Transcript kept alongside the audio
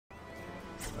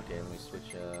Okay, let me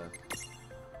switch.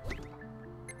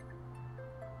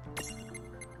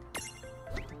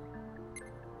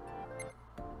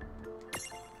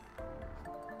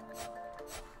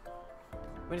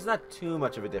 I mean, it's not too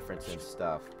much of a difference in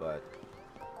stuff, but.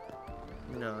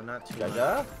 No, not too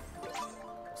Jaja?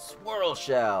 Swirl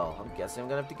shell. I'm guessing I'm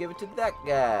gonna have to give it to that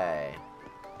guy.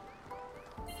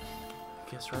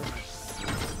 Guess right.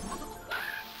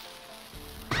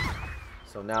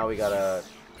 So now we gotta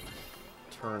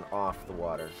turn off the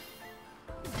water.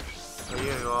 Oh, you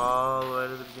gotta go all the way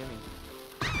to the beginning.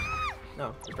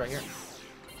 No, it's right here.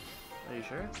 Are you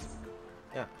sure?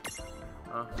 Yeah.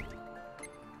 Oh.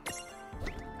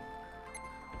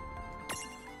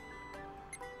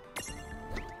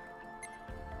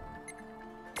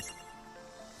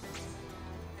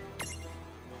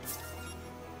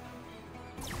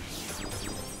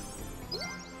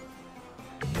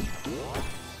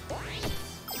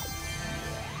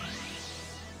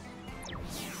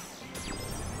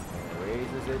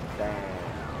 Raises it down.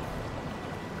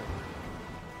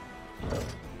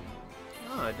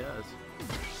 Oh, it does.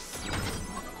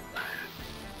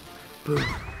 Boom.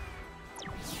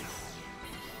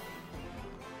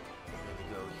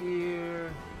 Go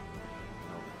here.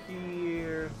 Over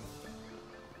here.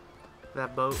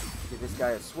 That boat. Give this guy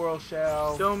a swirl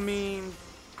shell. Don't mean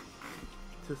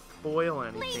to spoil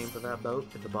anything, but that boat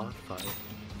is a boss fight.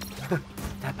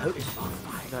 That boat is a boss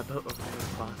fight. That boat over there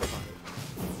is a boss fight.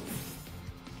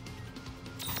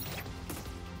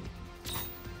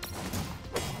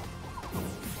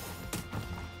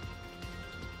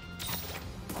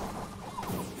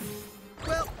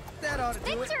 Well, that ought to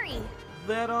do it. Victory!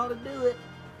 That ought to do it.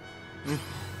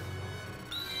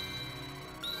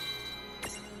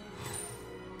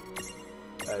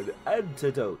 An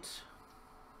antidote.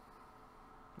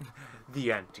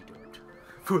 The antidote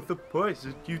for the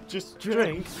poison you just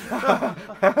drank.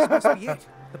 Must be it.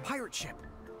 The pirate ship.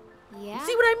 Yeah.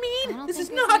 See what I I mean? don't This think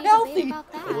is there's not any debate healthy.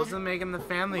 about that. I wasn't making the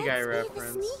Family Guy Let's be the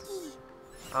reference. sneaky.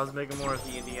 I was making more of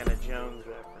the Indiana Jones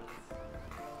reference.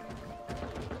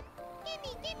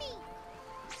 Gimme, gimme.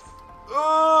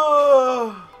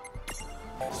 Oh!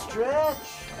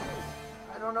 Stretch.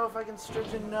 I don't know if I can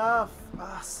stretch enough.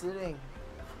 Ah, sitting.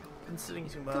 Been sitting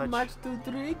too much. Too much to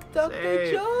drink, Dr.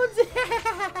 Save. Jones.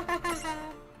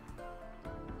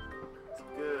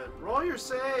 Good. Roll your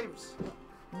saves.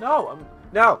 No,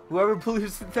 no. Whoever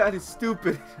believes that is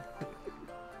stupid.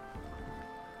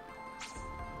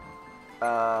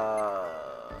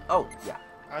 Oh yeah.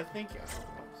 I think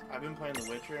I've been playing The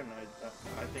Witcher, and I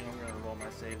think I'm gonna roll my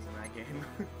saves in that game.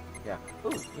 Yeah.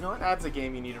 Ooh, you know what? That's a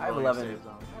game you need to I have roll your 11. saves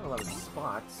on. I have 11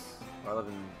 spots. Or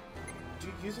 11.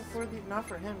 Dude, use it for the not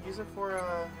for him. Use it for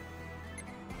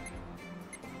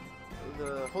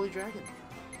the Holy Dragon.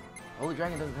 Holy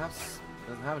Dragon doesn't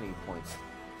have any points.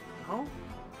 No?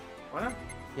 Why not?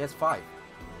 He has 5.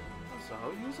 So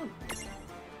use them.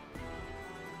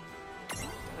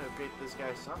 Gotta beat this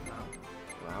guy somehow.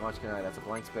 Well, how much can I? That's a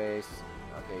blank space.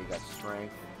 Okay, you got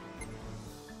strength.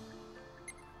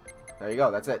 There you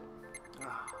go. That's it.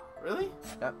 Really?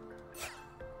 Yep.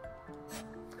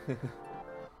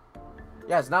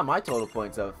 Yeah, it's not my total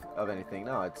points of anything.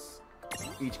 No, it's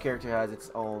each character has its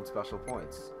own special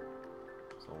points.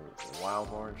 So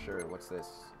Wildhorn, sure. What's this?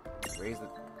 Raise the.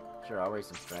 Sure, I'll raise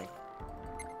some strength.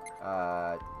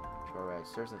 Alright,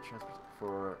 serves as a transport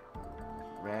for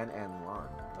Ran and Lon.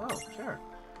 Oh, sure.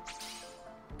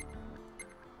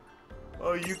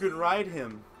 Oh, you can ride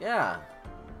him. Yeah.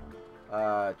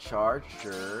 Charge,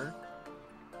 sure.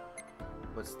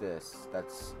 What's this?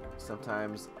 That's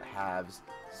sometimes halves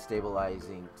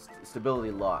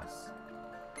stability loss.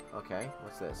 Okay,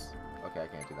 what's this? Okay, I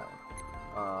can't do that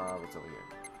one. What's over here?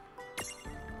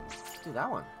 Let's do that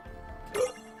one.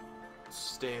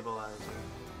 Stabilizer.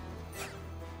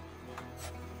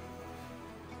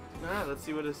 Alright, let's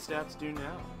see what his stats do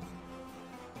now.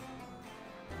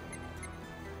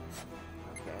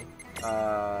 Okay.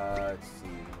 Let's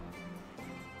see.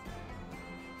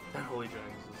 That Holy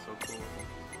Dragons is so cool.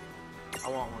 I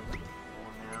want one. I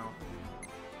want one now.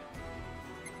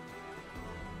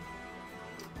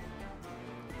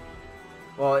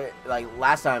 Well, like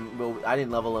last time, I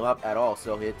didn't level him up at all,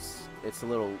 so it's a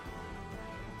little.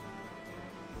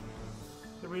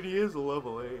 I mean, he is a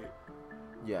level 8.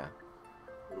 Yeah.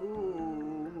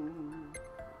 Ooh.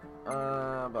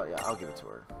 But yeah, I'll give it to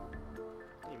her.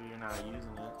 Maybe you're not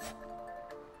using it.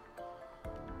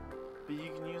 But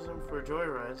you can use them for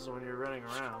joyrides when you're running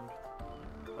around.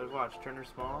 Like, watch, turn her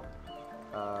small.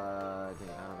 I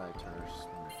think how did I turn her?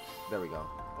 There we go.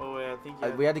 Oh, wait, I think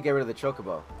you We had to get rid of the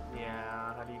chocobo.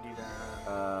 Yeah, how do you do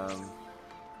that?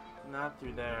 Not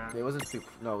through there. It wasn't through.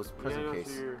 No, it was You prison gotta go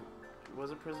case. through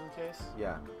was it prison case?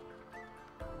 Yeah.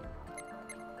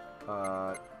 No,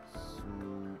 I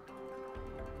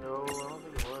don't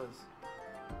think it was.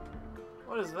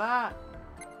 What is that?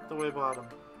 The way bottom.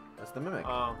 That's the mimic.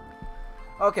 Oh.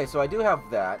 Okay, so I do have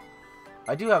that.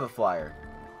 I do have a flyer.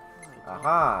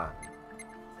 Aha!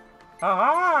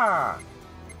 Aha!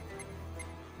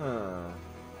 Huh.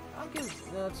 I'll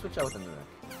give. Let's switch out with the mimic.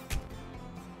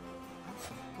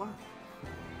 What?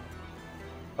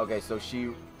 Okay, so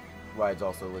she runs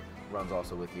also with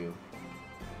you.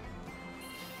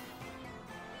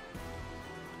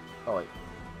 Oh wait.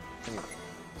 Let me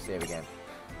save again.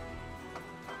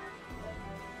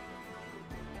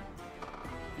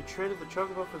 You traded the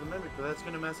chocobo for the mimic, but that's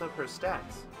gonna mess up her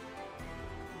stats.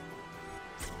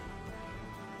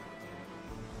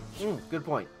 Good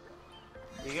point.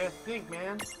 You gotta think,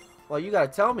 man. Well, you gotta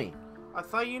tell me. I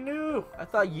thought you knew. I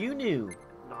thought you knew.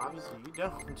 No, obviously you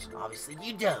don't. Obviously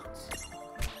you don't.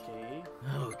 Okay.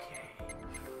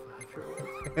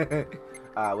 Okay.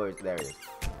 There it is.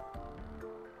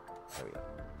 There we go.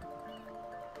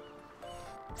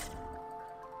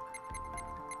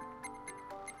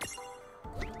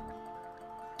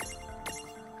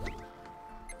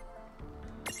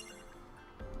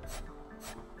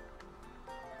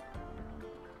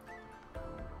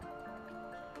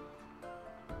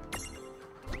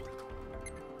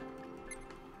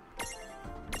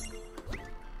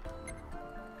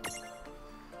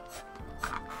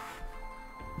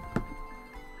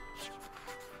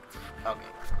 Okay.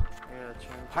 Yeah,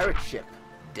 change. Pirate ship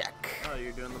deck. Oh,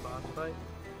 you're doing the boss fight?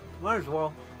 Might as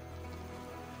well.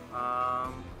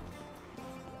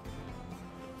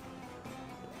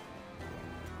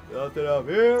 Nothing up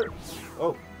here.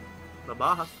 Oh. The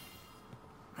boss.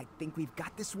 I think we've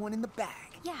got this one in the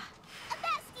bag. Yeah. A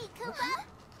basky, Kubo.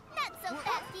 Not so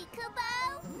basky, Kubo.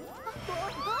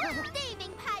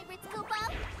 Thieving pirates,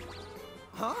 Kubo.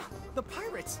 Huh? The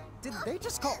pirates? Did they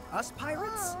just call us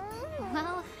pirates?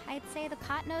 Well, I'd say the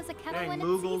pot knows a kettle Dang, when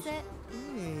Moogles. it sees it.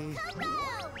 Hey. Kubo!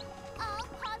 All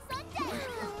paws on deck,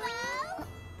 Kubo!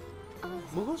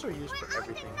 Moogles are used for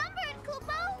everything. Outnumbered,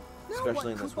 Kubo! Now Especially what,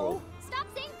 in this Kubo? world. Stop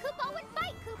saying Kubo and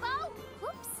fight, Kubo!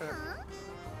 Oops.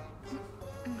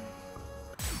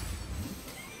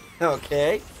 Huh?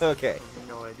 Okay. Okay.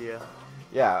 No idea.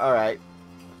 Yeah. All right.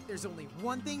 There's only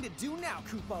one thing to do now,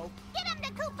 Kubo. Get him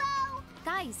to Kubo!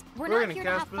 Guys, we're We're not gonna here to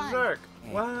cast have fun. berserk.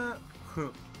 What?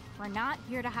 We're not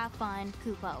here to have fun,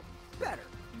 Kubo. Better.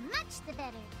 Much the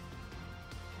better.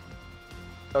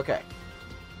 Okay.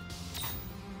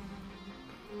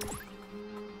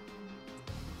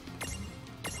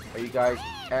 Are you guys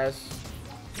as?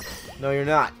 No, you're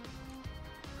not.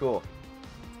 Cool.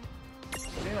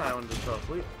 Yeah, I wanted to fall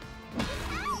asleep.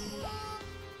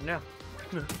 Yeah.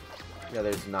 Yeah,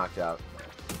 they're just knocked out.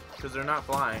 Because they're not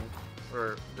flying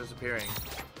or disappearing.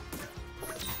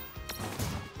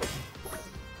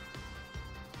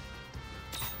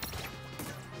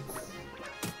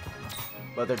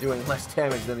 But they're doing less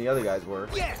damage than the other guys were.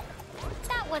 Yeah.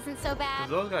 That wasn't so bad.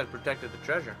 Because those guys protected the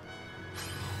treasure.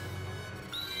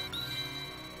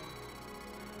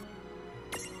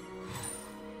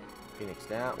 Phoenix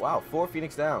down. Wow, 4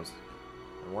 Phoenix downs.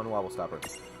 And 1 wobble stopper.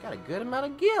 Got a good amount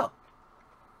of gil.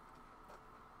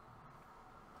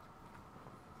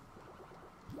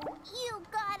 You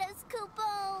got us,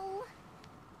 Kubo.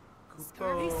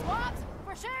 Scurvy Swaps,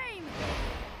 for shame!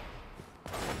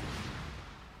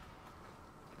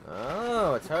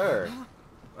 Oh, it's her.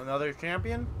 Another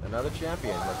champion? Another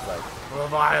champion, looks like.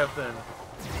 Leviathan.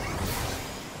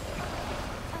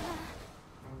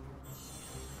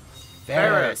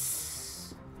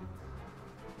 Ferris.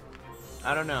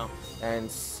 I don't know. And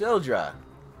Sildra.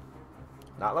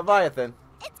 Not Leviathan.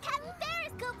 It's Captain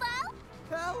Ferris, Kubo.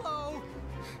 Hello.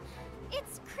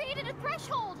 It's created a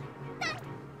threshold. That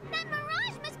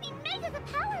mirage must be mega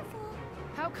powerful.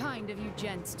 How kind of you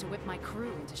gents to whip my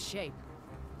crew into shape.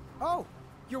 Oh,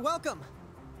 you're welcome.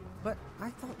 But I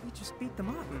thought we just beat them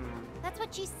up. That's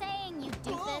what she's saying, you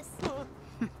doofus.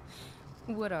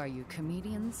 What are you,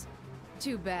 comedians?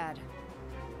 Too bad.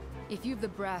 If you've the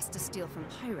brass to steal from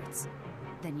pirates,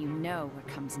 then you know what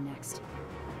comes next.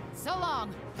 So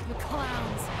long, you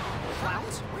clowns!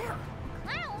 Clowns? Where?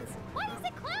 Clowns? Why is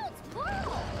it clowns?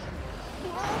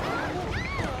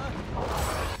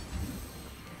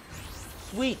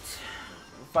 Sweet.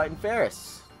 We're fighting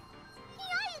Ferris.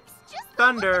 Yikes! Just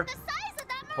Thunder. look at the size of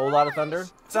that mirage. Whole lot of thunder.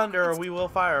 Thunder, or we will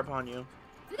fire upon you.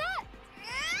 Do that.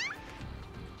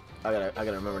 I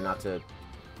gotta remember not to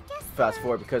Guess fast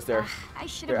forward because they're I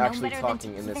should they're have known actually better than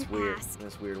talking to in this even weird ask.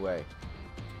 way.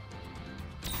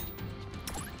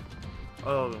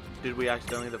 Oh, did we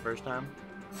accidentally the first time?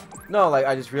 No, like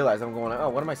I just realized I'm going. Oh,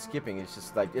 what am I skipping? It's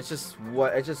just like it's just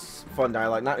fun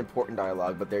dialogue, not important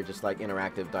dialogue, but they're just like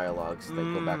interactive dialogues that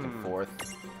go back and forth.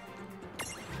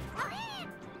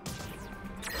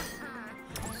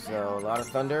 So a lot of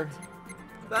thunder.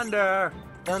 Thunder!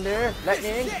 Thunder,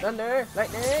 lightning, thunder,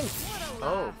 lightning.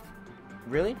 Oh,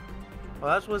 Really?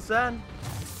 well, that's what's said.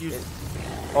 Use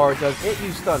Or does it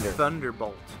use thunder?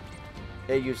 Thunderbolt.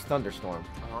 It used thunderstorm.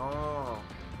 Oh.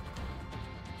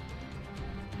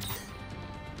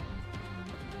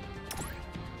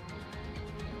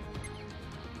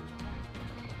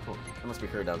 Cool. That must be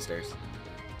her downstairs.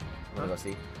 I'm gonna go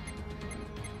see.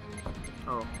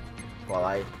 Oh.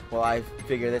 While I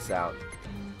figure this out.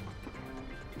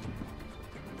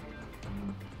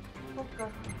 Okay.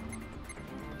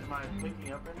 Am I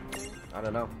waking up or anything? I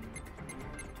don't know.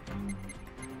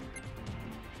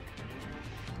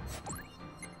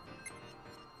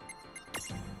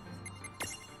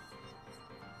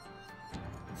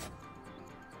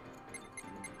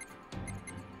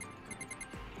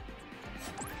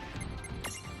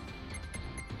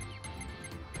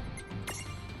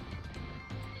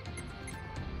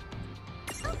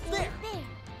 There.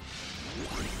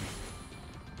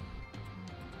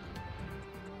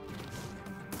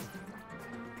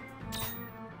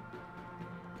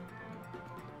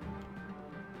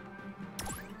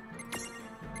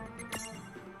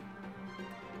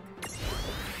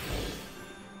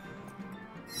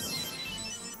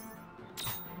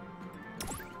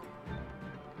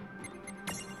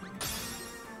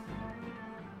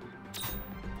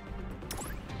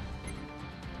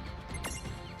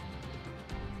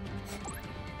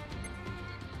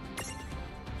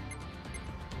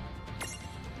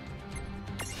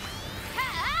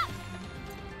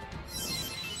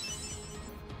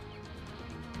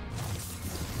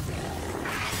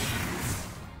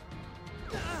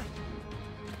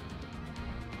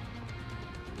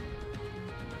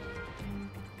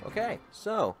 Okay,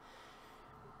 so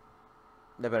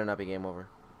that better not be game over.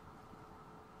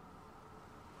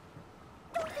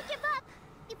 Don't we give up?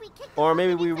 If we kick Or them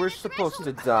maybe off we the were threshold, supposed to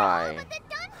oh, die. but they're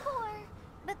done for.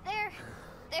 But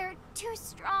they're too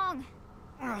strong.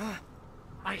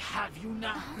 I have you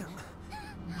now.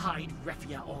 Hide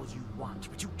Refia all you want,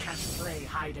 but you can't play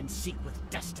hide and seek with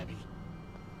destiny.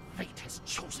 Fate has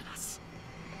chosen us.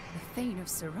 The Thane of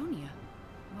Saronia.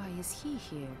 Why is he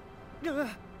here?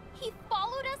 He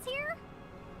followed us here?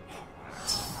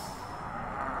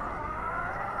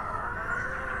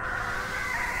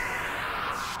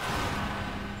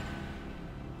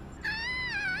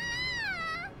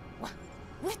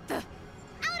 What the? Out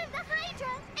of the Hydra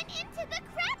and into the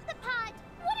Craptopod!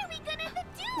 What are we gonna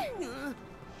do?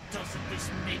 Doesn't this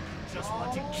make you just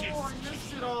want to kiss? I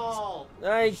missed it all.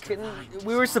 I couldn't.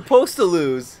 We were supposed to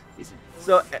lose. Isn't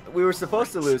So we were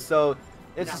supposed to lose. So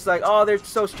it's just like, oh, they're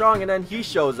so strong, and then he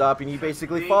shows up and he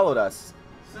basically followed us.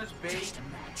 Such bait. just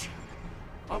imagine.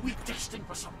 Are we destined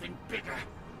for something bigger?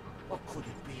 Or could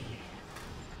it be?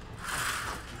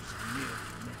 Cookies merely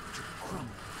meant to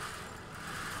crumble.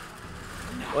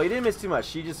 Well, he didn't miss too much.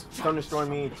 She just thunderstormed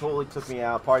me, totally took me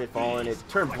out, party falling. It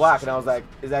turned black, and I was like,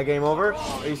 is that game over?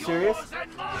 Are you serious?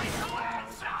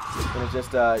 And it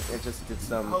just did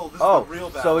some. Oh, this is Oh, the real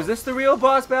so battle. is this the real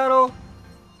boss battle?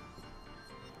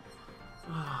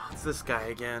 It's this guy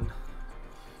again.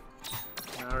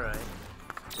 Alright.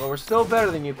 Well, we're still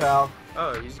better than you, pal.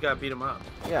 Oh, you just gotta beat him up.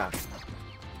 Yeah.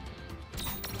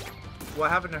 What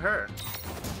happened to her?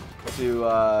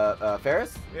 To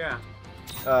Ferris? Yeah.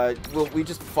 Well, we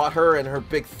just fought her and her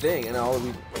big thing,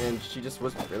 and she just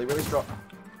was really, really strong.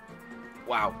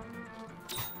 Wow.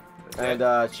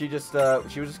 And she was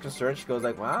just concerned. She goes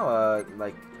like, "Wow,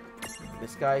 like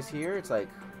this guy's here." It's like,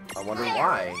 I wonder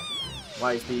why.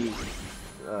 Why is the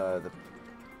I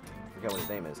forget what his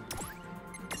name is.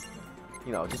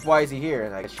 You know, just why is he here?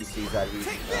 And I guess she sees that he's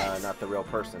not the real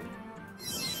person.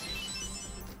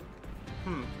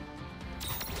 So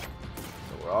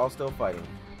we're all still fighting.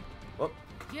 Whoop.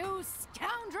 You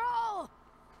scoundrel!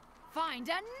 Find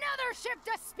another ship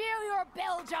to spew your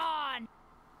bilge on!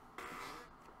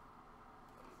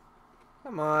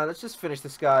 Come on, let's just finish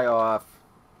this guy off.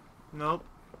 Nope.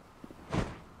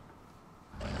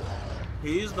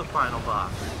 He's the final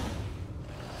boss.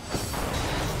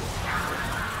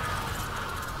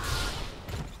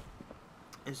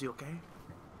 Is he okay?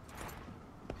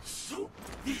 So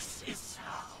this is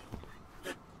how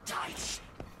the dice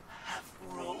have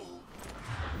rolled.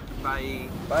 Bye.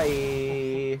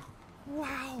 Bye.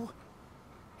 Wow.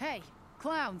 Hey,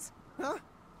 clowns. Huh?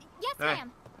 Yes, Hey.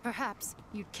 ma'am. Perhaps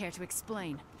you'd care to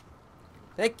explain.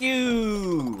 Thank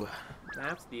you.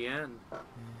 That's the end.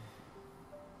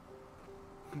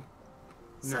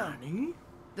 So, Nani?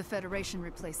 the Federation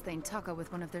replaced Thane Taka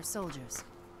with one of their soldiers.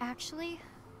 Actually,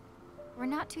 we're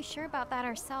not too sure about that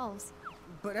ourselves.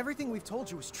 But everything we've told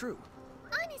you is true.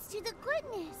 Honest to the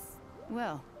goodness.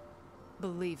 Well,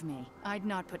 believe me, I'd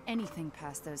not put anything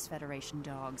past those Federation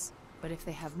dogs. But if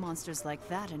they have monsters like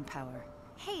that in power...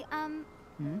 Hey,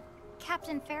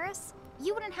 Captain Ferris,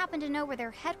 you wouldn't happen to know where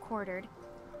they're headquartered?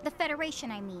 The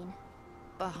Federation, I mean.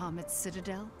 Bahamut's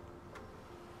Citadel?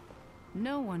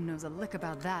 No one knows a lick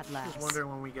about that, lass. Just wondering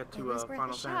when we get It to was worth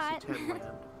Final a shot. Fantasy X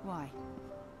land. Why?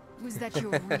 Was that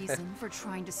your reason for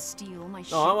trying to steal my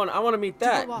ship? No, I want to meet To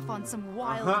that. go off on some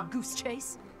wild goose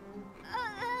chase?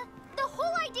 The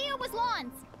whole idea was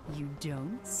Lon's. You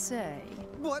don't say.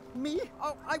 What? Me?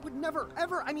 Oh, I would never,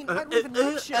 ever. I mean, I don't even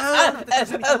like shit. Not that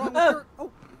there's anything wrong with her.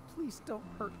 Oh, please don't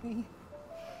hurt me.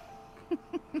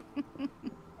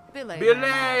 Billy.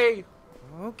 Billy!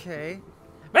 Okay.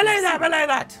 Belay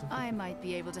that! I might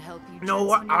be able to help you. No, gents,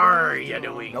 what when you're are ready. you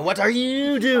doing? Now, what are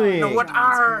you doing? No, what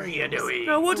are you doing?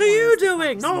 No, what are you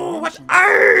doing? No, what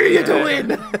are you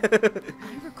doing?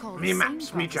 I recall Me the maps,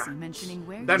 same me prophecy giants. mentioning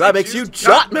where That That makes you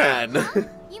Jotman!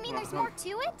 You mean there's more to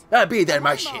it? I'll be there,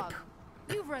 my Come on, ship.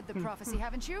 Bob. You've read the prophecy,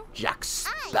 haven't you? Jack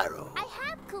Sparrow. I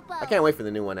have Kupo. I can't wait for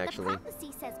the new one, actually. The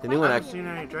prophecy says The new one quite actually- clearly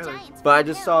I've seen that the any giants But I were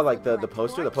just saw, like, the built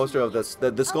poster. The for poster of the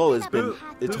skull Open has up been... the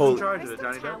path It's to whole... in charge of the it,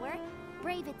 Johnny Depp? tower,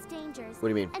 brave its dangers, What do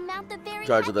you mean? and mount the very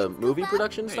Charge of the heavens, movie Kupo.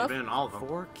 production Hey, stuff? been in all of them.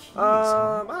 4 keys.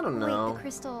 I don't Wait, know. the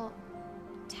crystal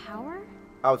tower?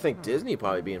 I would think Disney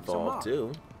probably be So, involved, Mom,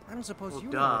 too. I don't suppose Well, you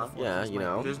duh. know where the 4 Yeah, keys you might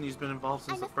know. be. Disney's been involved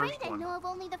since I'm the afraid first I one. know of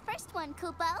only the first one,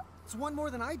 Kupo. It's one more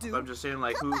than I do. I'm just saying,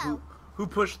 like, Kupo. who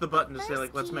pushed the button to say, First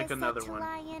like, let's key make is said another to one?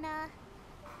 lie in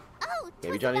Oh,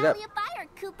 Maybe 'twas Johnny the Depp. Valley of Fire,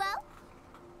 Kupo.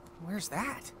 Where's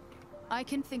that? I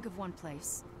can think of one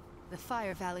place. The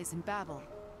Fire Valleys in Babel.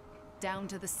 Down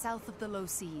to the south of the low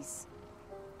seas.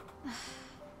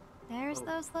 There's Oh.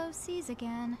 those low seas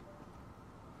again.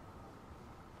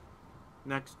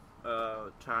 Next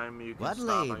time you can What stop,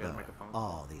 I gotta labor? make a phone.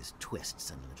 All these twists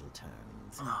and little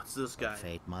turns. Oh, it's this guy.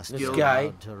 Fate must This be guy.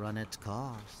 allowed to run its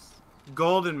course.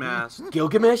 Golden Mask.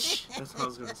 Gilgamesh? That's what I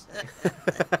was gonna say.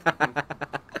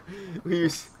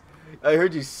 I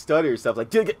heard you stutter stuff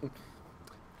like...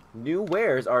 New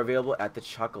wares are available at the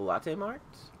Chocolate Mart?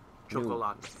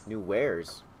 Chocolate. New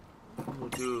wares. Oh,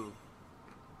 dude.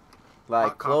 Like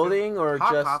Hot coffee. clothing or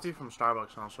Hot just... coffee from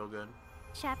Starbucks sounds so good.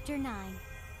 Chapter 9.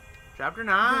 Chapter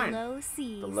The 9. low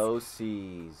seas. The low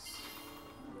seas.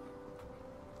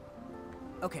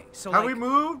 Okay, so Have like, we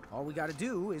moved? all we gotta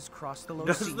do is cross the low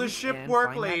Does seas the ship and work,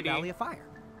 find lady? that Valley of Fire.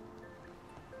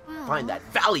 Well, Find that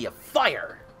Valley of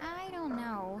Fire! I don't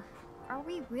know. Are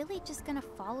we really just gonna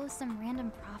follow some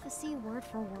random prophecy word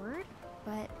for word?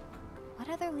 But what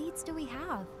other leads do we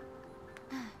have?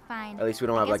 Fine. At least we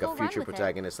don't I have guess like a we'll run future with it.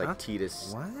 protagonist like Huh?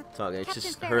 Titus What? talking. It's Captain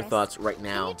just her Ferris, thoughts right Can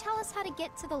now. you tell us how to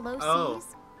get to the low Oh.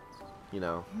 seas? You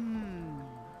know.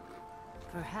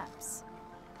 Perhaps.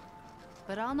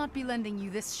 But I'll not be lending you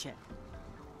this ship.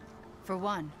 For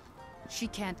one, she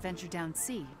can't venture down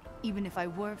sea, even if I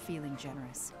were feeling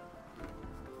generous.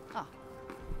 Ah,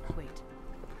 wait.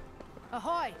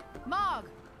 Ahoy! Mog!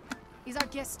 Is our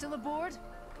guest still aboard?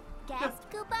 Guest,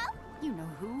 Kupo? You know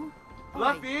who.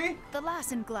 Fluffy! The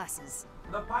lass in glasses.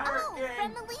 The pirate Oh,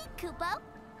 from the lead, Kupo.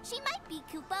 She might be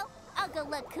Kupo. I'll go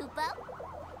look, Kupo.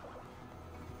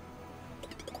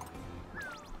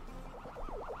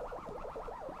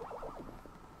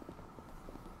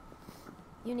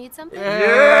 You need something?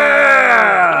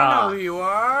 I know who you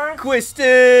are.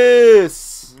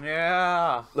 Quistis!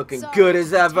 Yeah. Looking Sorry, good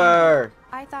as Mr. ever.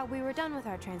 I thought we were done with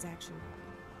our transaction.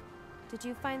 Did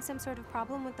you find some sort of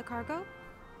problem with the cargo?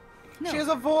 No, She has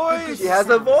a voice. She has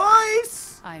a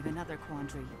voice! I have another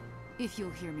quandary, if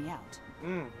you'll hear me out.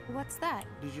 What's that?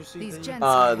 Did you see These the? gents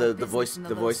have The business voice in the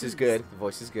low voice is seas. good. The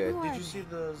voice is good. Who Did are you they? see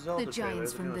the Zelda The trailer?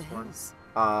 giants The from the newest one? hills.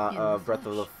 In Breath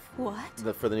of the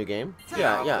What? for the new game. Off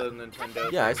Yeah. the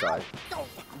Nintendo. Yeah, I saw it.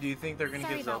 Do you think they're gonna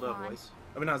Sorry give Zelda about a Lon. voice?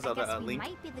 I mean, not I Zelda. guess we Link.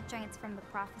 might be the giants from the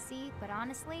prophecy, but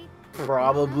honestly,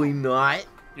 Probably not.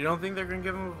 You don't think they're gonna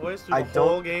give him a voice through I the whole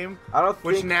don't- game, I don't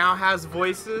which think now has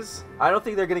voices? I don't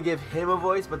think they're gonna give him a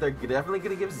voice, but they're definitely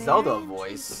gonna give Very Zelda a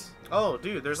voice. Oh,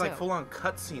 dude, there's like So, full-on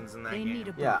cutscenes in that They game. need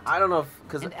a boat. Yeah, I don't know if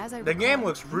because And as I The game recall,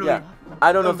 looks really. yeah,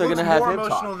 I don't know it if they're looks gonna have more him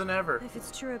emotional talk. than ever. If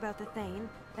it's true about the Thane,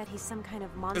 that he's some kind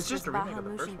of monstrous just a remake of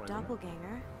the first Bahamutian one, isn't it?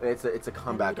 doppelganger, It's a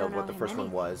comeback don't of know what the him first one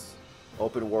anything. was.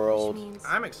 Open which world. means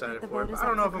I'm excited the for it, boat but is I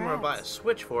don't up know for if I'm gonna buy a grabs.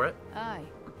 Switch for it. Aye.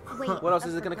 wait. What else up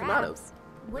is it for gonna come out of? grabs?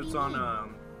 What do It's you on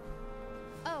mean?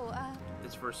 Oh,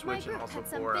 it's for My Switch and group also had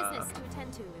some for business to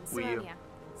attend to in Wii U. Salonia,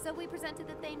 so we presented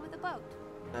the Thane with a boat.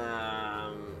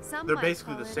 Some They're might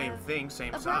basically call the it same a- thing,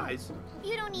 same a size.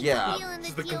 You don't need Yeah. to deal in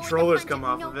Just the the deal with a controllers bunch come of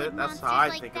off of it. no-good That's how I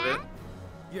monsters think like of it. that.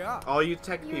 Yeah. All you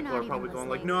tech You're people not are probably even going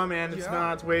like, listening. no man, it's Yeah.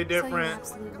 not. It's way So you're different.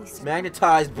 absolutely certain.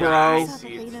 Magnetized, Yeah, bro. I Saw that see,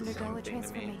 they'd it's the undergo same a thing to me.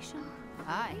 transformation.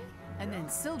 Aye. And then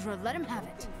Sildra let him have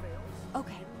it.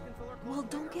 Okay. Well,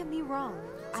 don't get me wrong.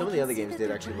 Some of I the can other see games that did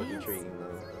they're actually look giants. intriguing though.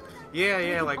 Yeah, But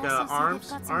yeah, you like also see they've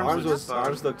arms. got some Arms really was fun.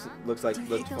 Arms looks Do you looked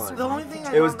think they'll fun. The only survive thing the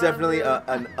I It was don't definitely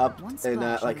understand- an up One and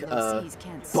splash like into those seas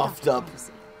can't stop buffed up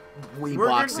diplomacy. Wii We're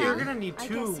boxing. gonna need I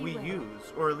two guess you Wii will.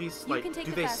 U's, or at least You like, can take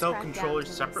do the they fast sell track down controllers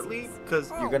to the separately? Macy's. Because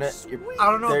You're gonna. I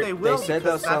don't know if they will. They said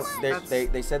they'll because sell. that's-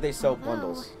 They said they sell Although,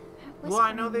 bundles. that Well,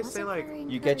 I know whispering they say, wasn't like, very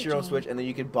You get your own encouraging. Switch, and then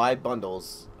you can buy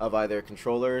bundles of either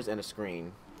controllers and a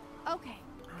screen. Okay.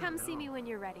 Come see me when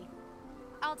you're ready.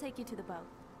 I'll take you to the boat.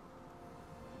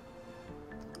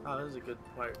 Oh, this is a good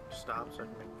part to stop so I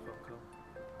can make a phone call.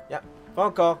 Yep.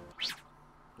 Phone call.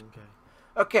 Okay.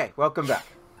 Okay, welcome back.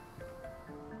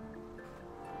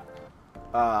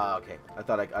 Okay. I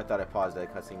thought I paused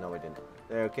that cutscene. No, I didn't.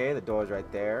 There. Okay, the door's right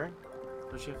there.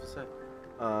 What do you have to say?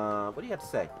 What do you have to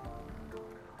say?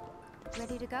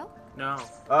 Ready to go? No.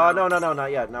 Oh, no,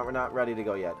 not yet. No, we're not ready to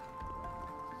go yet.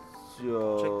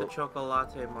 So. Check the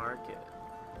Chocolate Market.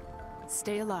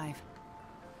 Stay alive.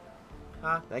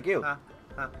 Huh? Thank you. Huh?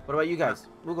 Huh? What about you guys?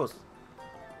 Googles.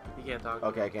 You can't talk.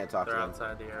 Okay, I can't talk They're to them.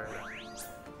 outside the area.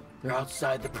 They're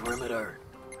outside the perimeter.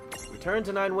 Return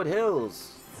to Ninewood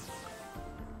Hills.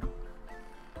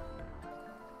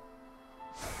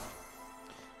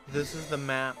 This is the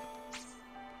map.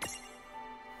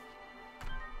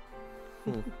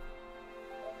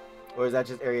 Or is that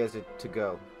just areas to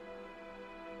go?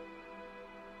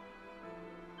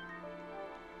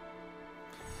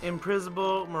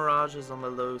 Imprisonable mirages on the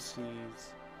low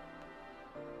seas.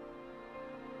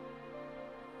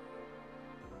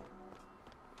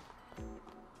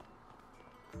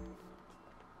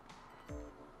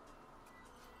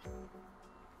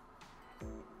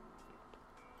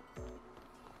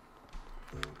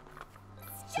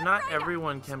 So not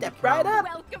everyone can Step become. right up.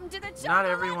 Welcome to the Not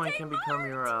everyone can become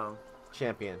your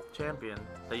Champion. champion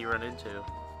that you run into.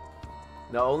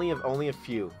 No, only a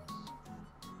few.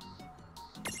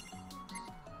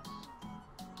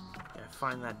 Yeah, I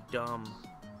find that dumb.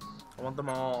 I want them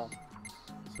all.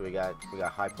 So we got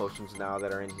high potions now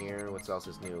that are in here. What else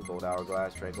is new? Gold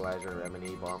hourglass, tranquilizer,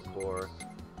 M&E, bomb core.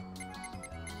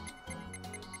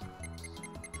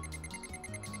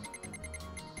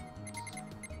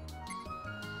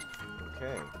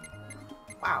 Okay.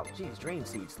 Wow, geez, drain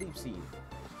seed, sleep seed.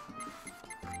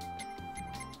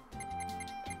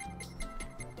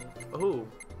 Oh,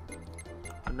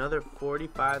 another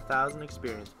 45,000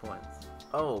 experience points.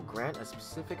 Oh, grant a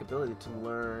specific ability to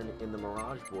learn in the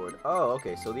Mirage board. Oh,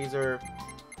 okay, so these are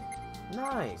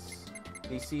nice.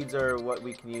 These seeds are what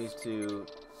we can use to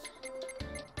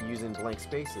use in blank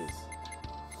spaces.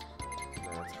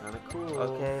 That's kind of cool.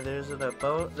 Okay, there's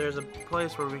a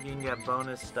place where we can get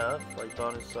bonus stuff, like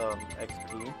bonus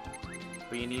XP,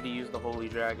 but you need to use the Holy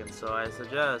Dragon. So I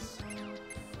suggest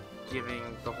giving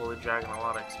the Holy Dragon a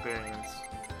lot of experience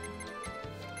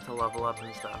to level up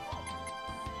and stuff.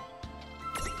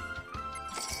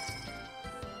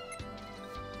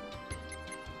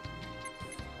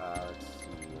 Let's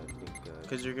see. I think.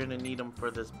 Because you're gonna need him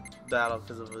for this battle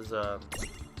because of his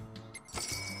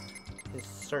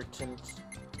certain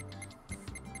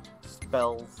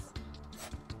spells.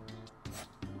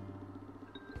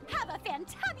 Have a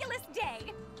fantabulous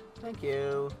day! Thank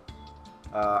you.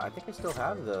 I think I still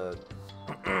have the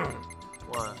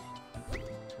What?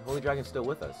 Holy Dragon's still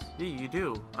with us. Yeah, you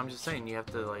do. I'm just saying you have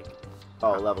to like,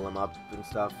 Oh, level him up and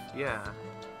stuff. yeah,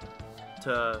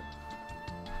 to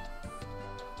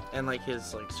and like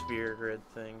his like sphere grid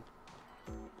thing.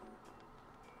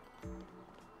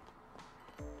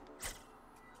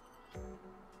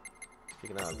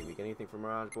 Speaking of, did we get anything from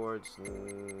Mirage boards?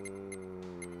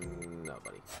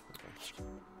 Nobody. Okay.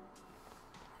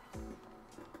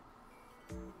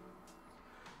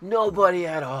 Nobody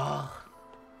at all.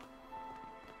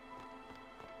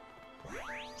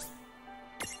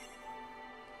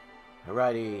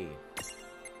 Alrighty.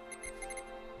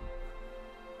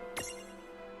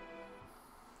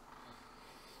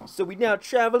 So we now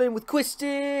traveling with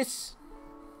Quistis.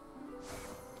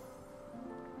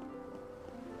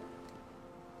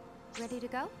 Ready to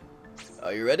go?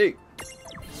 Are you ready?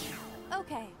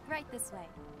 Okay, right this way.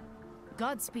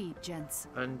 Godspeed, gents.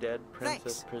 Undead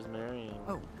Princess Thanks. Prismarian.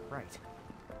 Oh, right.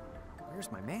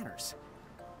 Where's my manners?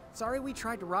 Sorry we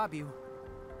tried to rob you.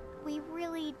 We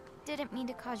really didn't mean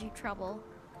to cause you trouble.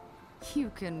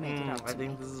 You can make it up I to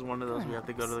think me. this is one of those we have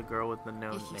to go to the girl with the no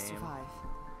If you name. survive.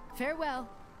 Farewell.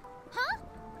 Huh?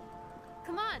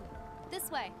 Come on, this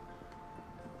way.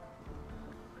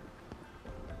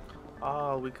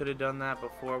 Oh, we could have done that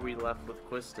before we left with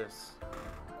Quistis.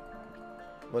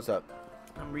 What's up?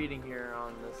 I'm reading here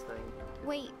on this thing.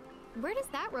 Wait, where does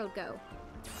that road go?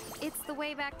 It's the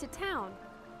way back to town.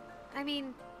 I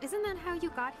mean, isn't that how you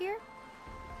got here?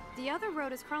 The other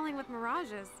road is crawling with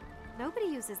mirages. Nobody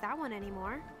uses that one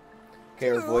anymore. Okay,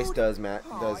 her voice Dude. does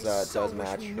Oh, I so wish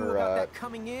match we knew her about that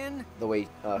coming in. the way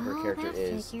her Oh, character that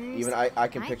is. figures. Even I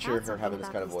can I picture thought her having this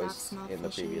something kind of about voice these dogs in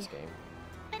the smell previous fishy. game.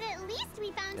 But at least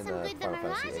we found In some the good Final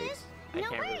Fantasy mirages. VIII. I No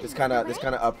can't worries, This kind of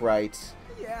right? upright,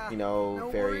 Yeah. you know, no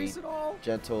very worries at all.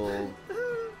 gentle.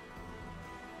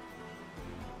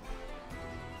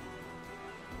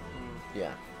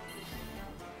 Yeah.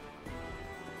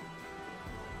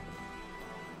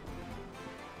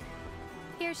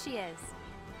 Here she is.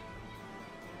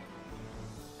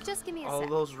 Just give me a All sec.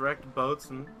 those wrecked boats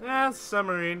and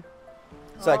submarine.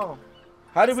 It's like, Oh.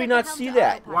 how did we Set not the helm see to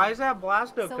that? autopilot. Why is that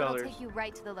Blasto So it'll colors? take you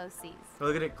right to the low seas.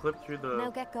 Look at it clip through the. Now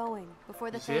get going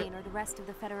before the You see it? Thane or the rest of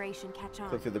the Federation catch on.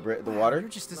 Click through the Wow, water. You're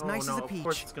just as No, nice no, as a of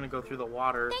course peach. it's gonna go through the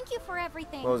water. Thank you for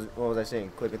everything. What was I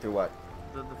saying? Clicking through what?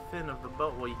 The fin of the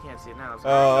boat. Well, you can't see it now. It's Oh,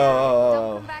 Don't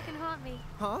oh, come back and haunt me.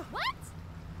 Huh? What?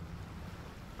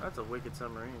 That's a wicked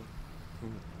submarine. oh.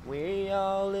 We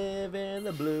all live in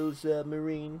the blue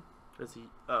submarine. Does he?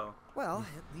 Oh. Well,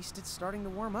 at least it's starting to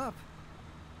warm up.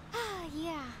 Ah,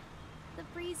 yeah. The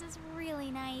breeze is really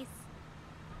nice.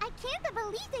 I can't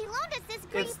believe they loaned us this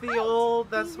great It's the boat. old.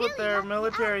 We That's what really their lucked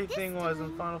military out this thing was in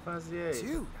time. Final Fantasy VIII.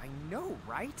 Dude, I know,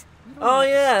 right? We don't Oh even have to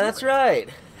yeah, steer that's it. right.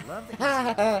 Love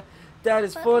that. That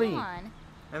is But funny. Come on.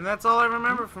 And that's all I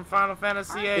remember from Final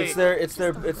Fantasy VIII. It's their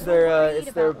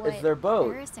boat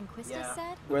Barris and Quistis Yeah.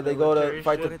 said? where they go to Military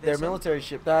fight ship. their military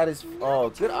ship. That is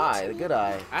good eye, the good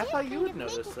eye. I thought you Kind would of make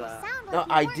notice it that. sound like No, you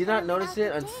I weren't did not living notice out the it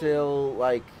day. until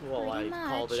like Well, I Pretty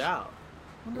called it much. out.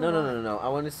 no. I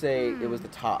want to say it was the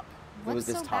top. It was What's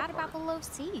this so top bad part. about the low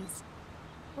seas?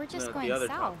 We're just The going other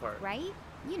top south, part. right?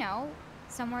 You know,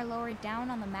 somewhere lower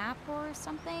down on the map or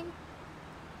something.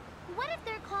 What if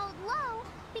they're called low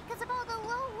because of all the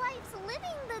low lives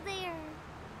living there?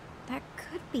 That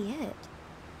could be it.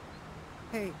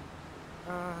 Hey,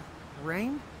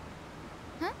 Rain?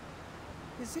 Huh?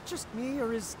 Is it just me,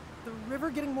 or is the river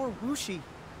getting more whooshy?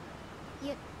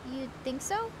 You think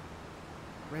so?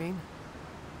 Rain,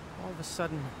 all of a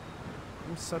sudden,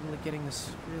 I'm suddenly getting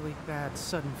this really bad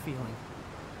sudden feeling.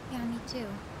 Yeah, me too.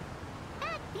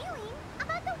 Bad feeling?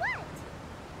 About the what?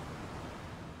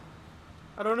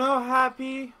 I don't know,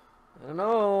 Happy. I don't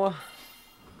know.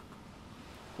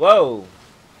 Whoa.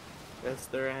 That's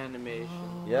their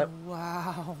animation. Yep.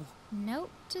 Wow. Note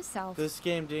to self. This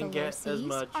game didn't The low get as seas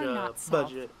much are not south.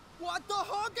 budget What the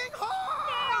honking They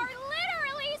honk? are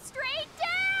literally straight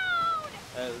down!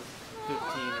 as 15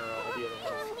 or all the other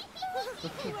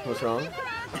ones. What's wrong?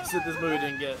 I said this game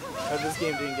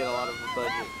didn't get a lot of the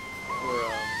budget for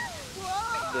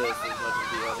this as much as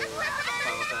the other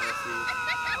Final Fantasy.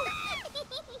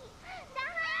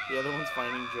 The other one's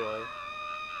Finding Joy.